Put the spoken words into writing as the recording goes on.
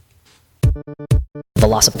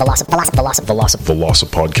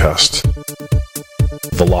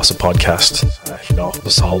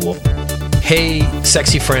Velocipodcast. Hey,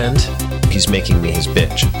 sexy friend. He's making me his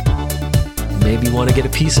bitch. Maybe you want to get a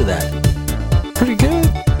piece of that. Pretty good.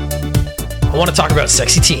 I want to talk about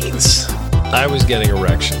sexy teens. I was getting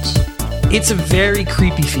erections. It's a very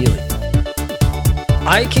creepy feeling.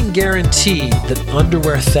 I can guarantee that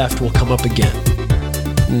underwear theft will come up again.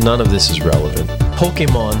 None of this is relevant.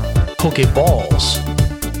 Pokemon, Pokeballs.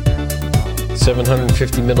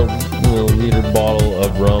 750 milliliter bottle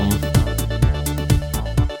of rum.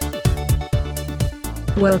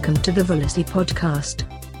 Welcome to the Velocity Podcast,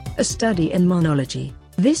 a study in monology.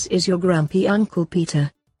 This is your grumpy Uncle Peter.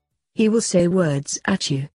 He will say words at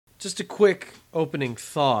you. Just a quick opening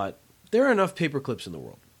thought. There are enough paper clips in the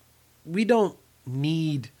world. We don't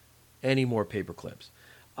need any more paper clips.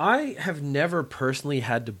 I have never personally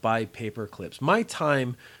had to buy paper clips. My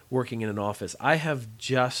time working in an office, I have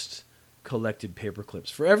just collected paper clips.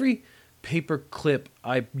 For every paper clip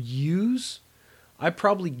I use, I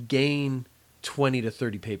probably gain 20 to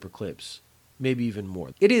 30 paper clips, maybe even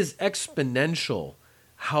more. It is exponential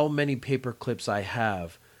how many paper clips I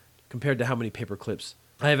have compared to how many paper clips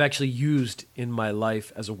I have actually used in my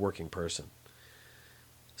life as a working person.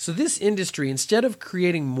 So this industry, instead of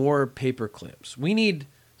creating more paper clips, we need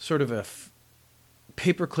sort of a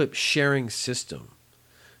paperclip sharing system.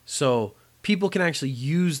 So people can actually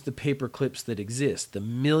use the paper clips that exist, the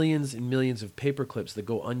millions and millions of paper clips that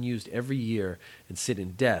go unused every year and sit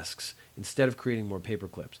in desks, instead of creating more paper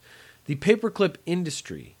clips. The paperclip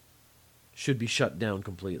industry should be shut down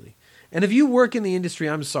completely. And if you work in the industry,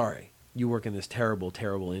 I'm sorry. You work in this terrible,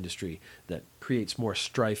 terrible industry that creates more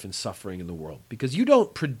strife and suffering in the world because you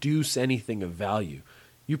don't produce anything of value.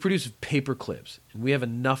 You produce paper clips, and we have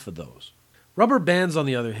enough of those. Rubber bands, on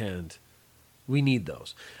the other hand, we need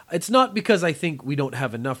those. It's not because I think we don't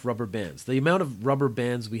have enough rubber bands. The amount of rubber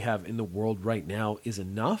bands we have in the world right now is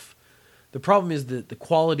enough. The problem is that the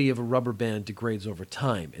quality of a rubber band degrades over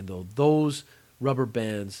time, and those rubber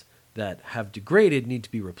bands that have degraded need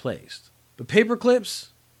to be replaced. But paper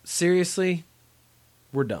clips, seriously,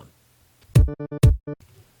 we're done.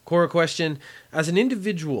 Core question: as an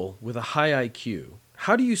individual with a high IQ,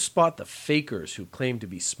 how do you spot the fakers who claim to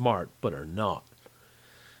be smart but are not?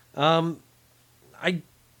 I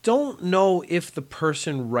don't know if the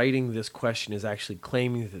person writing this question is actually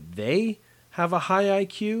claiming that they have a high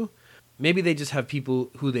IQ. Maybe they just have people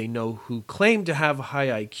who they know who claim to have high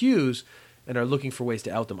IQs and are looking for ways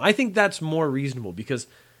to out them. I think that's more reasonable because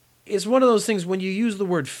it's one of those things when you use the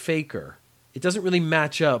word faker, it doesn't really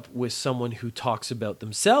match up with someone who talks about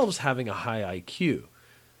themselves having a high IQ.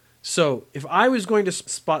 So if I was going to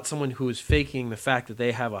spot someone who is faking the fact that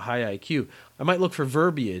they have a high IQ, I might look for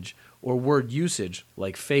verbiage or word usage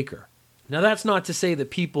like faker. Now that's not to say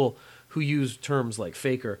that people who use terms like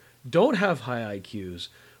faker don't have high IQs.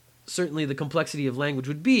 Certainly the complexity of language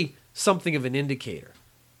would be something of an indicator.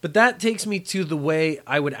 But that takes me to the way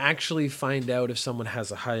I would actually find out if someone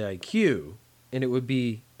has a high IQ, and it would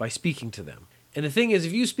be by speaking to them. And the thing is,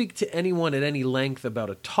 if you speak to anyone at any length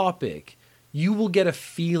about a topic, you will get a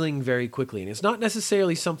feeling very quickly. And it's not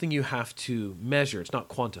necessarily something you have to measure. It's not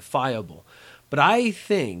quantifiable. But I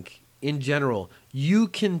think, in general, you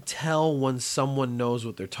can tell when someone knows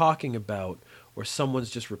what they're talking about or someone's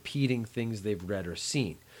just repeating things they've read or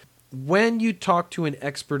seen. When you talk to an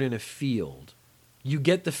expert in a field, you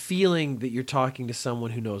get the feeling that you're talking to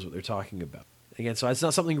someone who knows what they're talking about. Again, so it's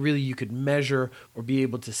not something really you could measure or be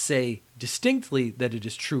able to say distinctly that it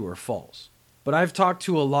is true or false. But I've talked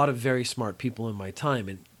to a lot of very smart people in my time,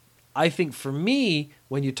 and I think for me,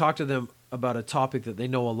 when you talk to them about a topic that they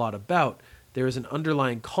know a lot about, there is an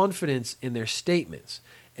underlying confidence in their statements,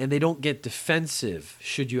 and they don't get defensive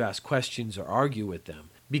should you ask questions or argue with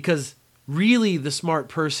them, because really the smart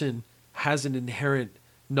person has an inherent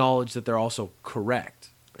knowledge that they're also correct.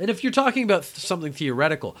 And if you're talking about something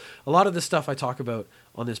theoretical, a lot of the stuff I talk about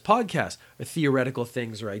on this podcast are theoretical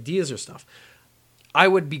things or ideas or stuff. I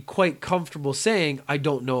would be quite comfortable saying, I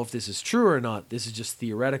don't know if this is true or not. This is just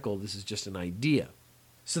theoretical. This is just an idea.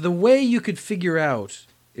 So the way you could figure out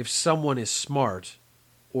if someone is smart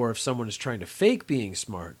or if someone is trying to fake being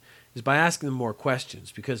smart is by asking them more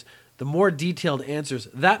questions, because the more detailed answers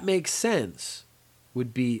that make sense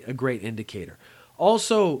would be a great indicator.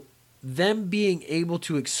 Also, them being able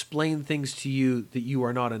to explain things to you that you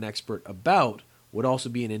are not an expert about would also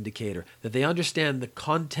be an indicator that they understand the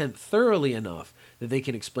content thoroughly enough that they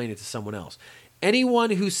can explain it to someone else. Anyone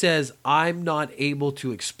who says, I'm not able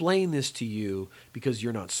to explain this to you because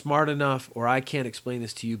you're not smart enough, or I can't explain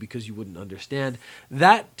this to you because you wouldn't understand,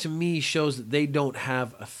 that to me shows that they don't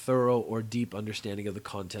have a thorough or deep understanding of the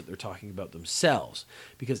content they're talking about themselves.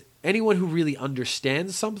 Because anyone who really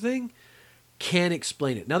understands something can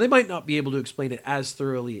explain it. Now, they might not be able to explain it as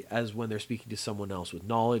thoroughly as when they're speaking to someone else with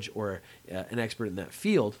knowledge or an expert in that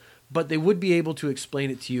field, but they would be able to explain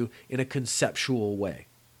it to you in a conceptual way.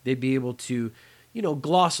 They'd be able to,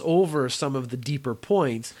 gloss over some of the deeper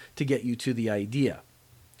points to get you to the idea.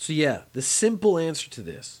 So yeah, the simple answer to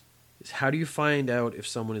this is, how do you find out if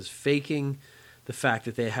someone is faking the fact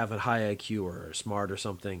that they have a high IQ or are smart or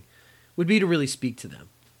something? Would be to really speak to them.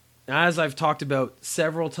 As I've talked about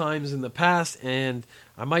several times in the past, and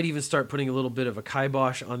I might even start putting a little bit of a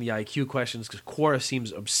kibosh on the IQ questions, because Quora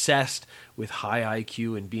seems obsessed with high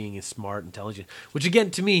IQ and being smart, intelligent, which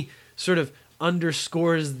again, to me, sort of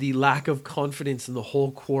underscores the lack of confidence in the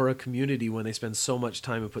whole Quora community when they spend so much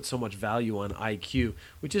time and put so much value on IQ,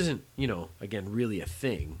 which isn't, again, really a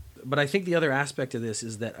thing. But I think the other aspect of this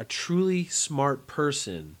is that a truly smart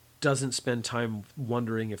person doesn't spend time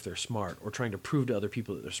wondering if they're smart or trying to prove to other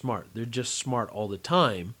people that they're smart. They're just smart all the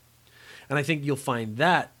time. And I think you'll find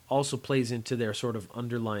that also plays into their sort of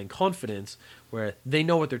underlying confidence, where they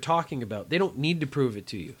know what they're talking about. They don't need to prove it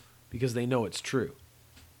to you because they know it's true.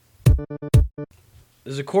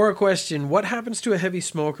 There's a Quora question: what happens to a heavy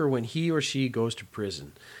smoker when he or she goes to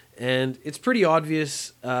prison? And it's pretty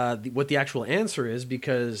obvious what the actual answer is,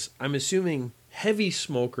 because I'm assuming heavy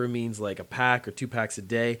smoker means like a pack or 2 packs a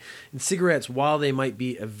day. And cigarettes, while they might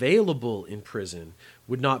be available in prison,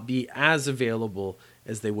 would not be as available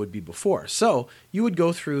as they would be before. So you would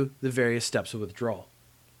go through the various steps of withdrawal.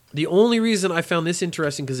 The only reason I found this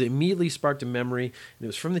interesting, because it immediately sparked a memory, and it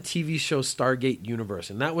was from the TV show Stargate Universe.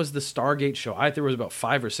 And that was the Stargate show. I think there was about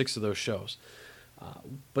 5 or 6 of those shows.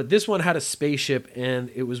 But this one had a spaceship,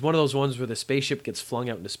 and it was one of those ones where the spaceship gets flung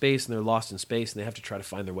out into space, and they're lost in space, and they have to try to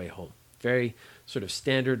find their way home. Very sort of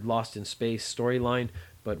standard Lost in Space storyline,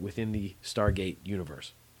 but within the Stargate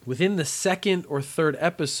universe. Within the 2nd or 3rd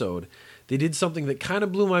episode, they did something that kind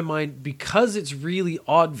of blew my mind, because it's really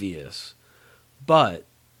obvious, but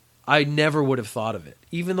I never would have thought of it,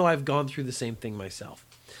 even though I've gone through the same thing myself.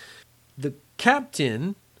 The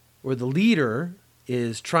captain, or the leader,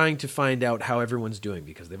 is trying to find out how everyone's doing,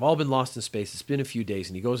 because they've all been lost in space. It's been a few days,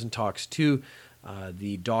 and he goes and talks to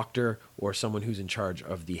the doctor or someone who's in charge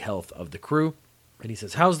of the health of the crew. And he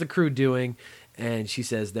says, how's the crew doing? And she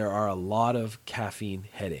says there are a lot of caffeine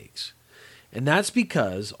headaches. And that's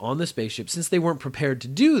because on the spaceship, since they weren't prepared to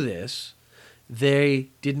do this, they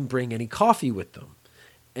didn't bring any coffee with them.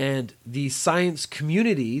 And the science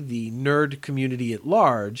community, the nerd community at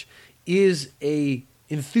large, is a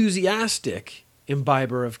enthusiastic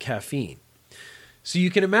imbiber of caffeine. So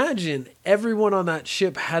you can imagine everyone on that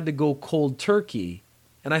ship had to go cold turkey.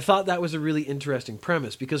 And I thought that was a really interesting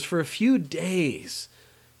premise, because for a few days,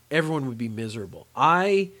 everyone would be miserable.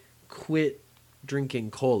 I quit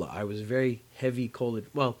drinking cola. I was very heavy cola.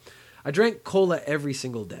 Well, I drank cola every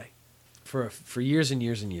single day for years and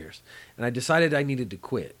years and years. And I decided I needed to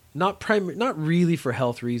quit. Not really for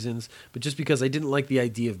health reasons, but just because I didn't like the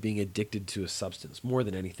idea of being addicted to a substance more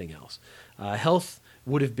than anything else. Health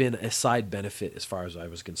would have been a side benefit as far as I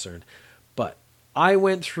was concerned. But I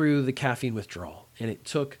went through the caffeine withdrawal, and it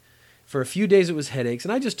took, for a few days it was headaches,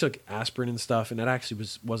 and I just took aspirin and stuff, and it actually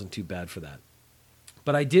wasn't too bad for that.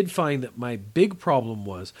 But I did find that my big problem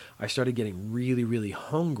was I started getting really, really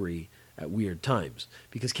hungry at weird times,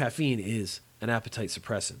 because caffeine is an appetite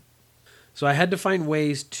suppressant. So I had to find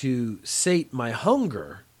ways to sate my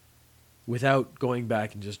hunger without going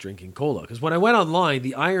back and just drinking cola. Because when I went online,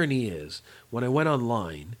 the irony is, when I went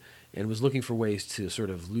online and was looking for ways to sort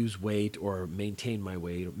of lose weight or maintain my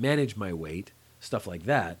weight, or manage my weight, stuff like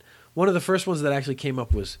that, one of the first ones that actually came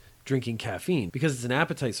up was drinking caffeine. Because it's an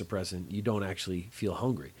appetite suppressant, you don't actually feel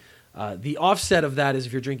hungry. The offset of that is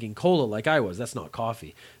if you're drinking cola like I was, that's not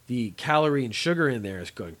coffee. The calorie and sugar in there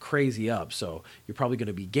is going crazy up, so you're probably going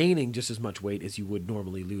to be gaining just as much weight as you would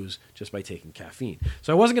normally lose just by taking caffeine.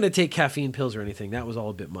 So I wasn't going to take caffeine pills or anything. That was all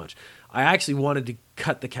a bit much. I actually wanted to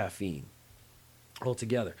cut the caffeine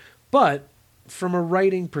altogether. But from a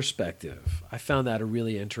writing perspective, I found that a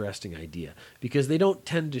really interesting idea, because they don't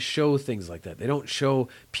tend to show things like that. They don't show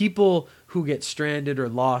people who get stranded or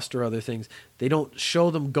lost or other things. They don't show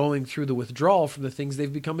them going through the withdrawal from the things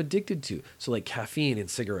they've become addicted to. So like caffeine and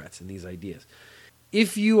cigarettes and these ideas.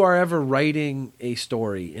 If you are ever writing a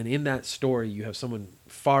story, and in that story you have someone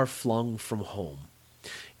far flung from home,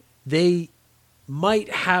 they might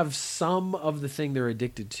have some of the thing they're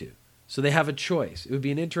addicted to. So they have a choice. It would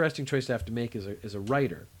be an interesting choice to have to make as a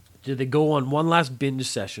writer. Do they go on one last binge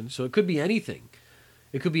session? So it could be anything.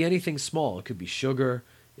 It could be anything small. It could be sugar.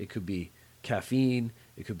 It could be caffeine.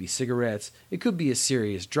 It could be cigarettes. It could be a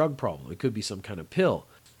serious drug problem. It could be some kind of pill.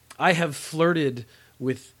 I have flirted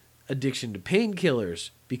with addiction to painkillers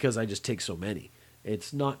because I just take so many.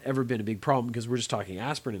 It's not ever been a big problem because we're just talking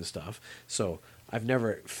aspirin and stuff. So I've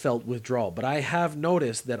never felt withdrawal. But I have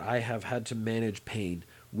noticed that I have had to manage pain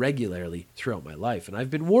regularly throughout my life. And I've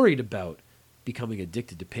been worried about becoming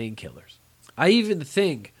addicted to painkillers. I even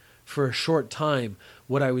think for a short time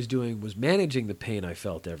what I was doing was managing the pain I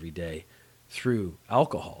felt every day through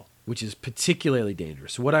alcohol, which is particularly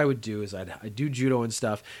dangerous. So what I would do is I'd do judo and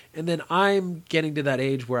stuff, and then I'm getting to that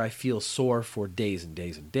age where I feel sore for days and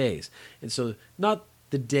days and days. And so not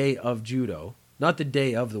the day of judo, not the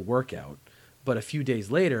day of the workout, but a few days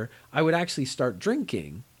later, I would actually start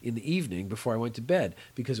drinking in the evening before I went to bed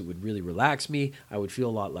because it would really relax me. I would feel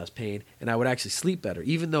a lot less pain, and I would actually sleep better,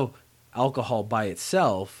 even though alcohol by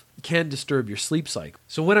itself can disturb your sleep cycle.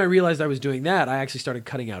 So when I realized I was doing that, I actually started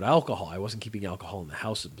cutting out alcohol. I wasn't keeping alcohol in the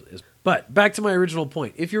house. But back to my original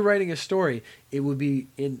point. If you're writing a story, it would be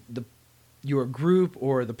in your group,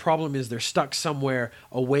 or the problem is they're stuck somewhere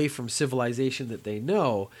away from civilization that they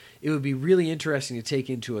know. It would be really interesting to take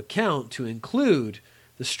into account to include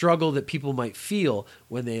the struggle that people might feel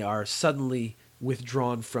when they are suddenly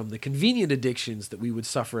withdrawn from the convenient addictions that we would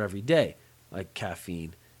suffer every day, like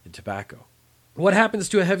caffeine and tobacco. What happens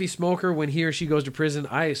to a heavy smoker when he or she goes to prison?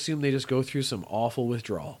 I assume they just go through some awful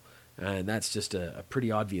withdrawal. And that's just a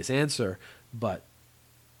pretty obvious answer. But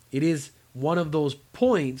it is one of those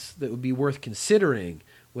points that would be worth considering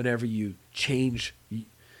whenever you change.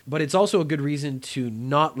 But it's also a good reason to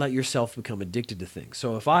not let yourself become addicted to things.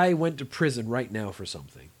 So if I went to prison right now for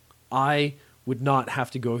something, I would not have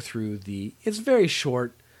to go through it's very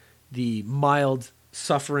short, the mild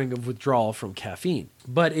suffering of withdrawal from caffeine.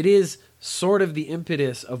 But it is sort of the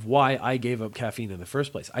impetus of why I gave up caffeine in the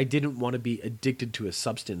first place. I didn't want to be addicted to a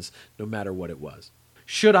substance no matter what it was.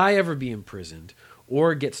 Should I ever be imprisoned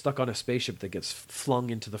or get stuck on a spaceship that gets flung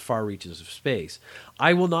into the far reaches of space,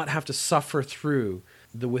 I will not have to suffer through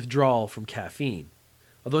the withdrawal from caffeine.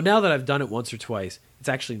 Although now that I've done it once or twice, it's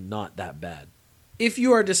actually not that bad. If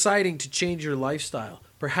you are deciding to change your lifestyle,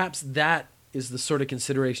 perhaps that is the sort of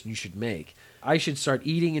consideration you should make. I should start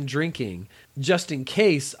eating and drinking just in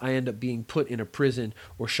case I end up being put in a prison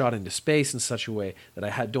or shot into space in such a way that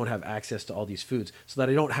I don't have access to all these foods, so that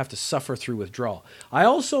I don't have to suffer through withdrawal. I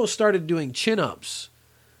also started doing chin-ups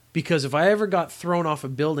because if I ever got thrown off a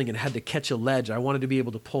building and had to catch a ledge, I wanted to be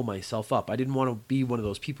able to pull myself up. I didn't want to be one of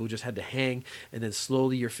those people who just had to hang and then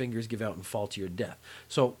slowly your fingers give out and fall to your death.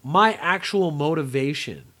 So my actual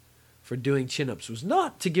motivation for doing chin-ups was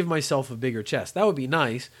not to give myself a bigger chest. That would be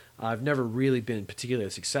nice. I've never really been particularly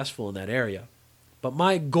successful in that area. But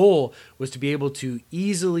my goal was to be able to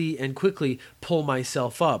easily and quickly pull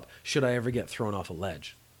myself up should I ever get thrown off a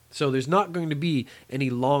ledge. So there's not going to be any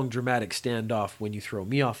long dramatic standoff when you throw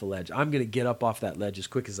me off a ledge. I'm going to get up off that ledge as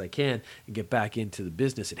quick as I can and get back into the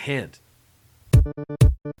business at hand.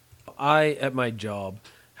 I, at my job,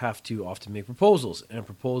 have to often make proposals, and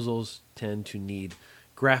proposals tend to need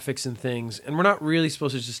graphics and things, and we're not really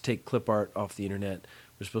supposed to just take clip art off the internet.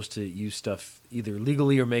 We're supposed to use stuff either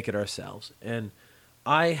legally or make it ourselves. And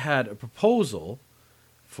I had a proposal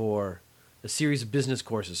for a series of business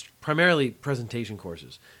courses, primarily presentation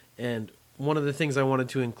courses. And one of the things I wanted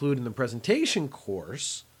to include in the presentation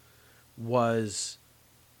course was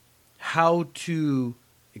how to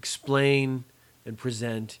explain and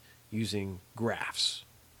present using graphs.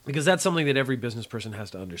 Because that's something that every business person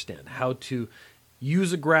has to understand. How to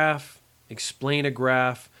use a graph, explain a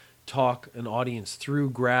graph, talk an audience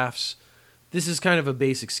through graphs. This is kind of a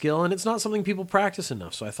basic skill, and it's not something people practice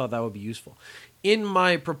enough, so I thought that would be useful. In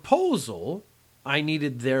my proposal, I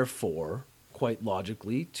needed, therefore, quite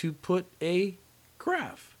logically, to put a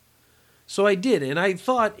graph. So I did, and I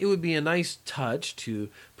thought it would be a nice touch to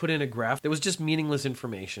put in a graph that was just meaningless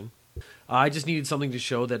information. I just needed something to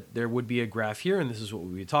show that there would be a graph here, and this is what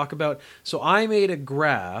we would talk about. So I made a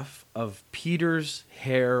graph of Peter's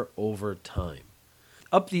hair over time.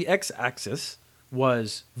 Up the x-axis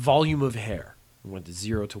was volume of hair. We went to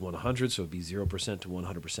 0 to 100, so it would be 0% to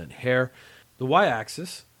 100% hair. The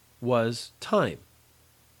y-axis was time.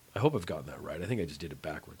 I hope I've gotten that right. I think I just did it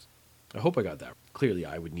backwards. I hope I got that. Clearly,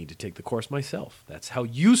 I would need to take the course myself. That's how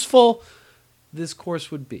useful this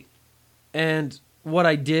course would be. And what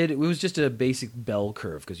I did, it was just a basic bell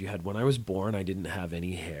curve, because you had, when I was born, I didn't have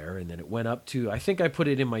any hair, and then it went up to, I think I put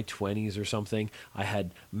it in my 20s or something. I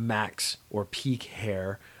had max or peak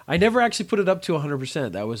hair. I never actually put it up to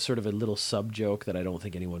 100%. That was sort of a little sub joke that I don't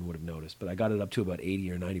think anyone would have noticed, but I got it up to about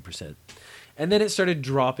 80 or 90%. And then it started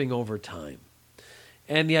dropping over time.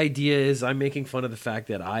 And the idea is I'm making fun of the fact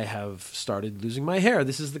that I have started losing my hair.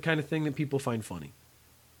 This is the kind of thing that people find funny.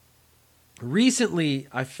 Recently,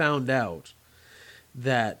 I found out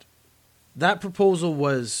that that proposal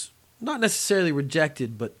was not necessarily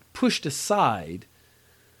rejected, but pushed aside.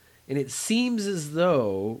 And it seems as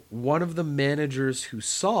though one of the managers who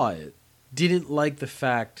saw it didn't like the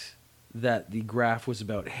fact that the graph was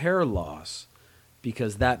about hair loss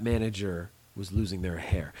because that manager was losing their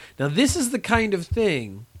hair. Now, this is the kind of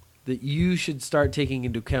thing that you should start taking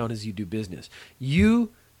into account as you do business.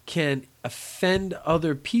 You can offend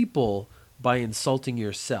other people by insulting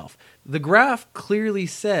yourself. The graph clearly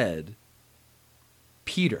said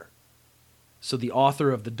Peter. So the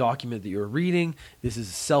author of the document that you're reading, this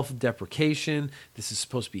is self-deprecation. This is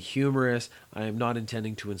supposed to be humorous. I am not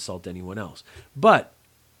intending to insult anyone else. But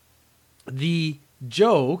the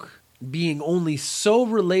joke being only so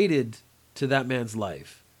related to that man's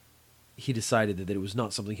life, he decided that it was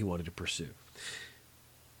not something he wanted to pursue.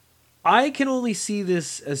 I can only see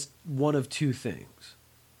this as one of two things.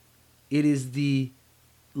 It is the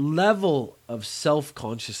level of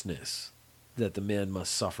self-consciousness that the man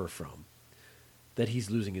must suffer from, that he's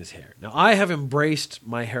losing his hair. Now, I have embraced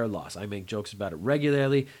my hair loss. I make jokes about it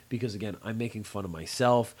regularly because, again, I'm making fun of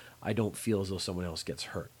myself. I don't feel as though someone else gets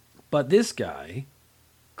hurt. But this guy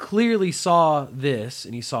clearly saw this,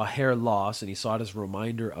 and he saw hair loss, and he saw it as a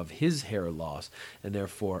reminder of his hair loss, and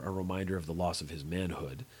therefore a reminder of the loss of his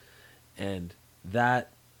manhood. And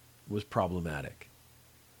that was problematic.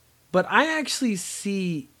 But I actually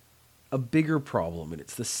see a bigger problem, and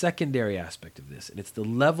it's the secondary aspect of this, and it's the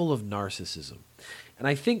level of narcissism. And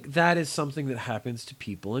I think that is something that happens to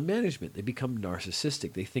people in management. They become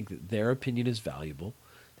narcissistic. They think that their opinion is valuable.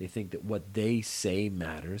 They think that what they say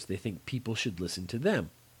matters. They think people should listen to them.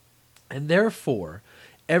 And therefore,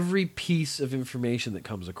 every piece of information that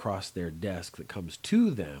comes across their desk, that comes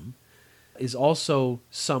to them, is also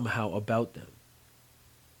somehow about them.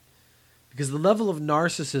 Because the level of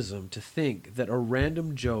narcissism to think that a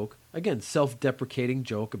random joke, again, self-deprecating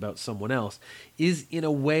joke about someone else, is in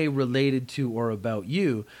a way related to or about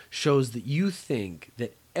you, shows that you think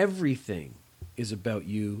that everything is about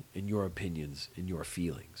you and your opinions and your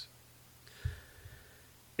feelings.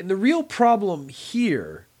 And the real problem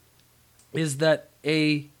here is that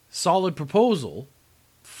a solid proposal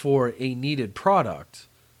for a needed product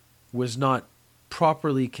was not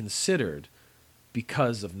properly considered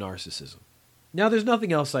because of narcissism. Now, there's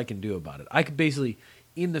nothing else I can do about it. I could basically,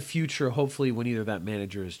 in the future, hopefully when either that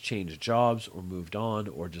manager has changed jobs or moved on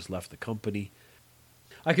or just left the company,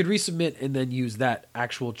 I could resubmit and then use that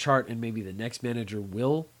actual chart, and maybe the next manager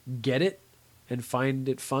will get it and find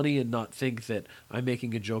it funny and not think that I'm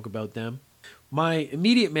making a joke about them. My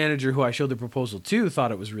immediate manager, who I showed the proposal to,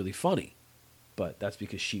 thought it was really funny, but that's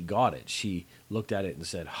because she got it. She looked at it and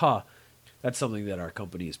said, that's something that our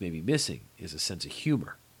company is maybe missing, is a sense of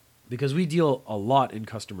humor. Because we deal a lot in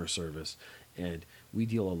customer service, and we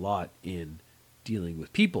deal a lot in dealing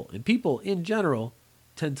with people. And people, in general,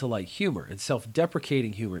 tend to like humor. And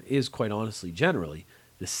self-deprecating humor is, quite honestly, generally,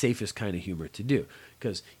 the safest kind of humor to do.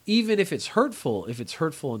 Because even if it's hurtful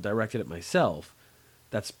and directed at myself,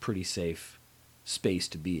 that's pretty safe space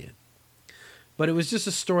to be in. But it was just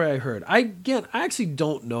a story I heard. I actually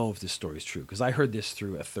don't know if this story is true because I heard this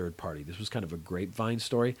through a third party. This was kind of a grapevine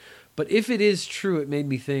story. But if it is true, it made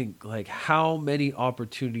me think, like, how many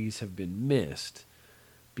opportunities have been missed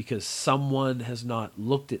because someone has not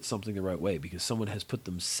looked at something the right way, because someone has put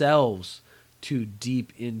themselves too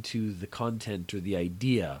deep into the content or the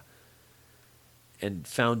idea and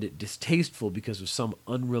found it distasteful because of some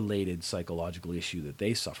unrelated psychological issue that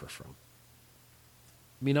they suffer from.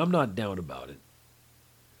 I mean, I'm not down about it.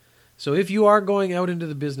 So if you are going out into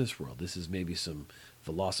the business world, this is maybe some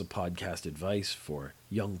Velocipodcast advice for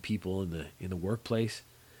young people in the workplace.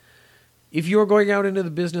 If you're going out into the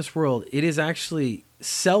business world, it is actually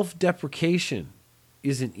self-deprecation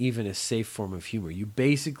isn't even a safe form of humor. You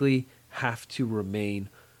basically have to remain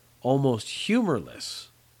almost humorless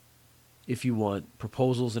if you want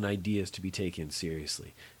proposals and ideas to be taken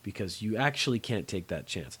seriously, because you actually can't take that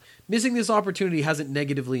chance. Missing this opportunity hasn't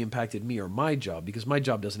negatively impacted me or my job, because my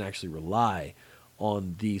job doesn't actually rely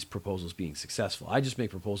on these proposals being successful. I just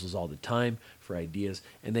make proposals all the time for ideas,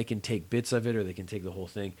 and they can take bits of it or they can take the whole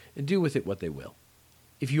thing and do with it what they will.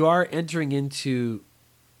 If you are entering into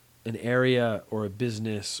an area or a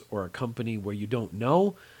business or a company where you don't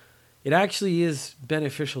know, it actually is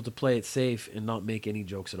beneficial to play it safe and not make any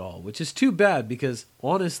jokes at all, which is too bad because,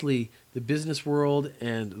 honestly, the business world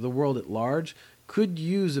and the world at large could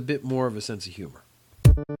use a bit more of a sense of humor.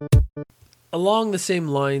 Along the same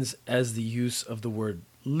lines as the use of the word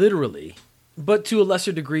literally, but to a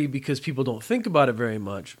lesser degree because people don't think about it very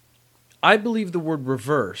much, I believe the word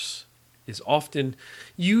reverse is often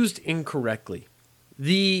used incorrectly.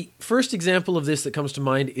 The first example of this that comes to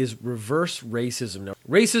mind is reverse racism. Now,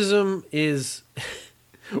 racism is...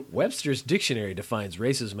 Webster's dictionary defines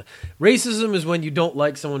racism. Racism is when you don't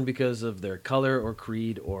like someone because of their color or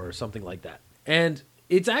creed or something like that. And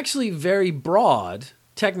it's actually very broad,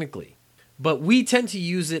 technically. But we tend to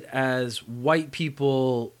use it as white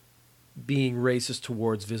people being racist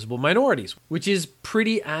towards visible minorities, which is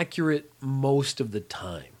pretty accurate most of the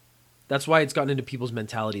time. That's why it's gotten into people's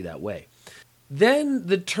mentality that way. Then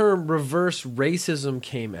the term reverse racism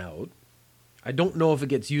came out. I don't know if it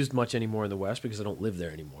gets used much anymore in the West because I don't live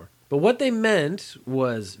there anymore. But what they meant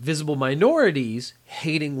was visible minorities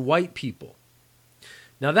hating white people.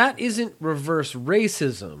 Now that isn't reverse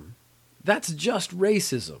racism. That's just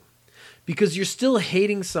racism. Because you're still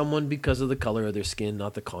hating someone because of the color of their skin,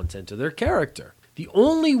 not the content of their character. The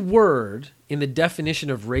only word in the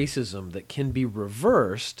definition of racism that can be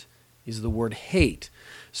reversed is the word hate.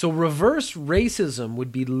 So reverse racism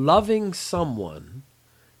would be loving someone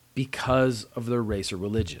because of their race or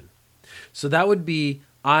religion. So that would be,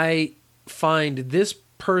 I find this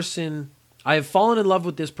person, I have fallen in love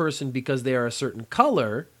with this person because they are a certain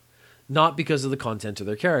color, not because of the content of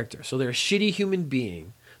their character. So they're a shitty human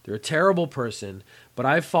being, they're a terrible person, but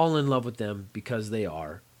I've fallen in love with them because they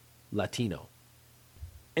are Latino.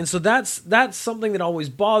 And so that's something that always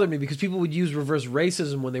bothered me because people would use reverse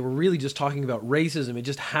racism when they were really just talking about racism. It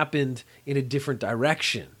just happened in a different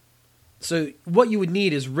direction. So what you would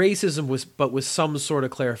need is racism, but with some sort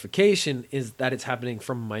of clarification, is that it's happening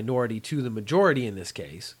from a minority to the majority in this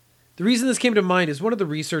case. The reason this came to mind is one of the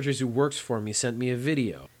researchers who works for me sent me a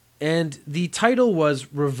video. And the title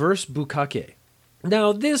was Reverse Bukkake.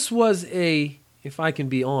 Now this was a, if I can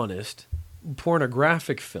be honest,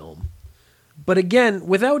 pornographic film. But again,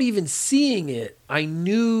 without even seeing it, I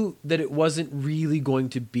knew that it wasn't really going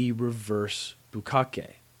to be reverse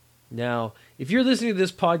bukkake. Now, if you're listening to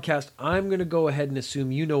this podcast, I'm going to go ahead and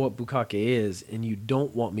assume you know what bukkake is and you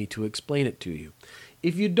don't want me to explain it to you.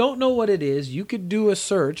 If you don't know what it is, you could do a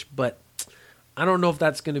search, but I don't know if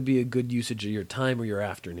that's going to be a good usage of your time or your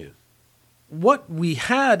afternoon. What we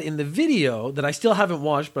had in the video, that I still haven't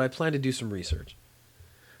watched, but I plan to do some research.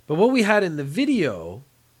 But what we had in the video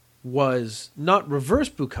was not reverse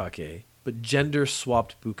bukkake, but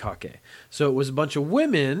gender-swapped bukkake. So it was a bunch of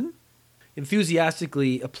women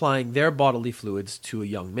enthusiastically applying their bodily fluids to a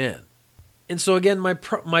young man. And so again, my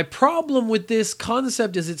problem with this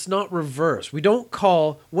concept is it's not reverse. We don't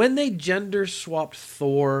call, when they gender swapped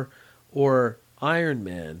Thor or Iron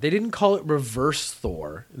Man, they didn't call it reverse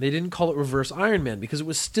Thor. They didn't call it reverse Iron Man because it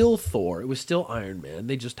was still Thor. It was still Iron Man.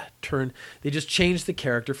 They just changed the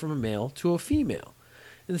character from a male to a female.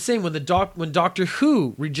 And the same when Doctor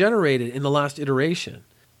Who regenerated in the last iteration.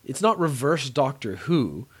 It's not reverse Doctor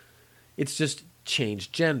Who. It's just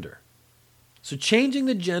changed gender. So changing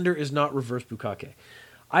the gender is not reverse bukkake.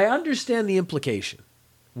 I understand the implication.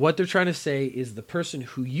 What they're trying to say is the person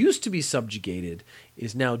who used to be subjugated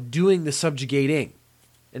is now doing the subjugating.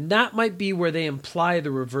 And that might be where they imply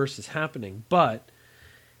the reverse is happening. But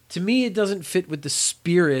to me, it doesn't fit with the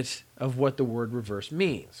spirit of what the word reverse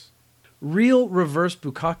means. Real reverse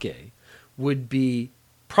bukkake would be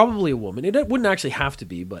probably a woman. It wouldn't actually have to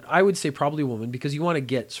be, but I would say probably a woman because you want to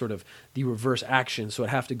get sort of the reverse action, so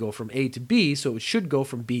it'd have to go from A to B, so it should go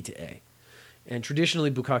from B to A. And traditionally,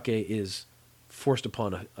 bukkake is forced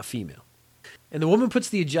upon a female. And the woman puts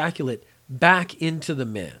the ejaculate back into the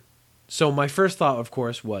man. So my first thought, of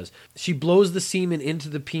course, was she blows the semen into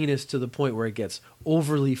the penis to the point where it gets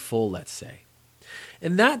overly full, let's say.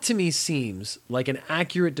 And that to me seems like an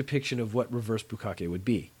accurate depiction of what reverse bukkake would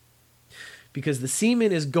be. Because the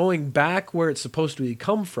semen is going back where it's supposed to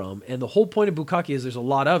come from, and the whole point of bukkake is there's a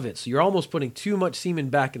lot of it, so you're almost putting too much semen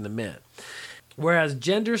back in the man. Whereas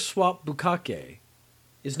gender swap bukkake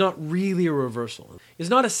is not really a reversal. It's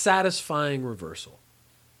not a satisfying reversal.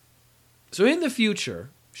 So in the future,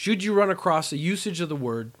 should you run across a usage of the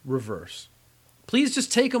word reverse, please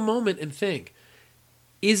just take a moment and think,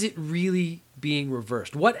 is it really being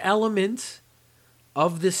reversed? What element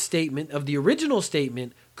of this statement, of the original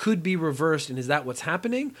statement, could be reversed, and is that what's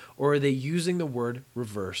happening? Or are they using the word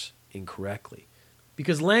reverse incorrectly?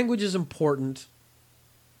 Because language is important,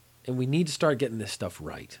 and we need to start getting this stuff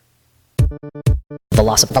right.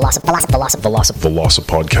 Velocip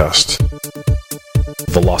Podcast.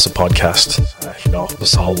 Velosa podcast.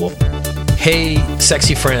 Hey,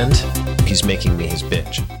 sexy friend. He's making me his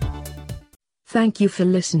bitch. Thank you for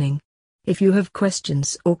listening. If you have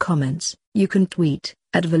questions or comments, you can tweet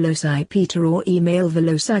at VelociPeter or email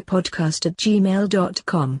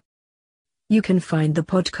velocipodcast@gmail.com. You can find the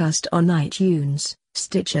podcast on iTunes,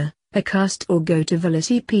 Stitcher, Acast, or go to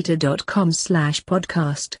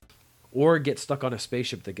velocipeter.com/podcast. Or get stuck on a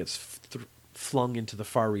spaceship that gets flung into the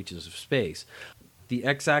far reaches of space. The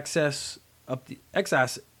x-axis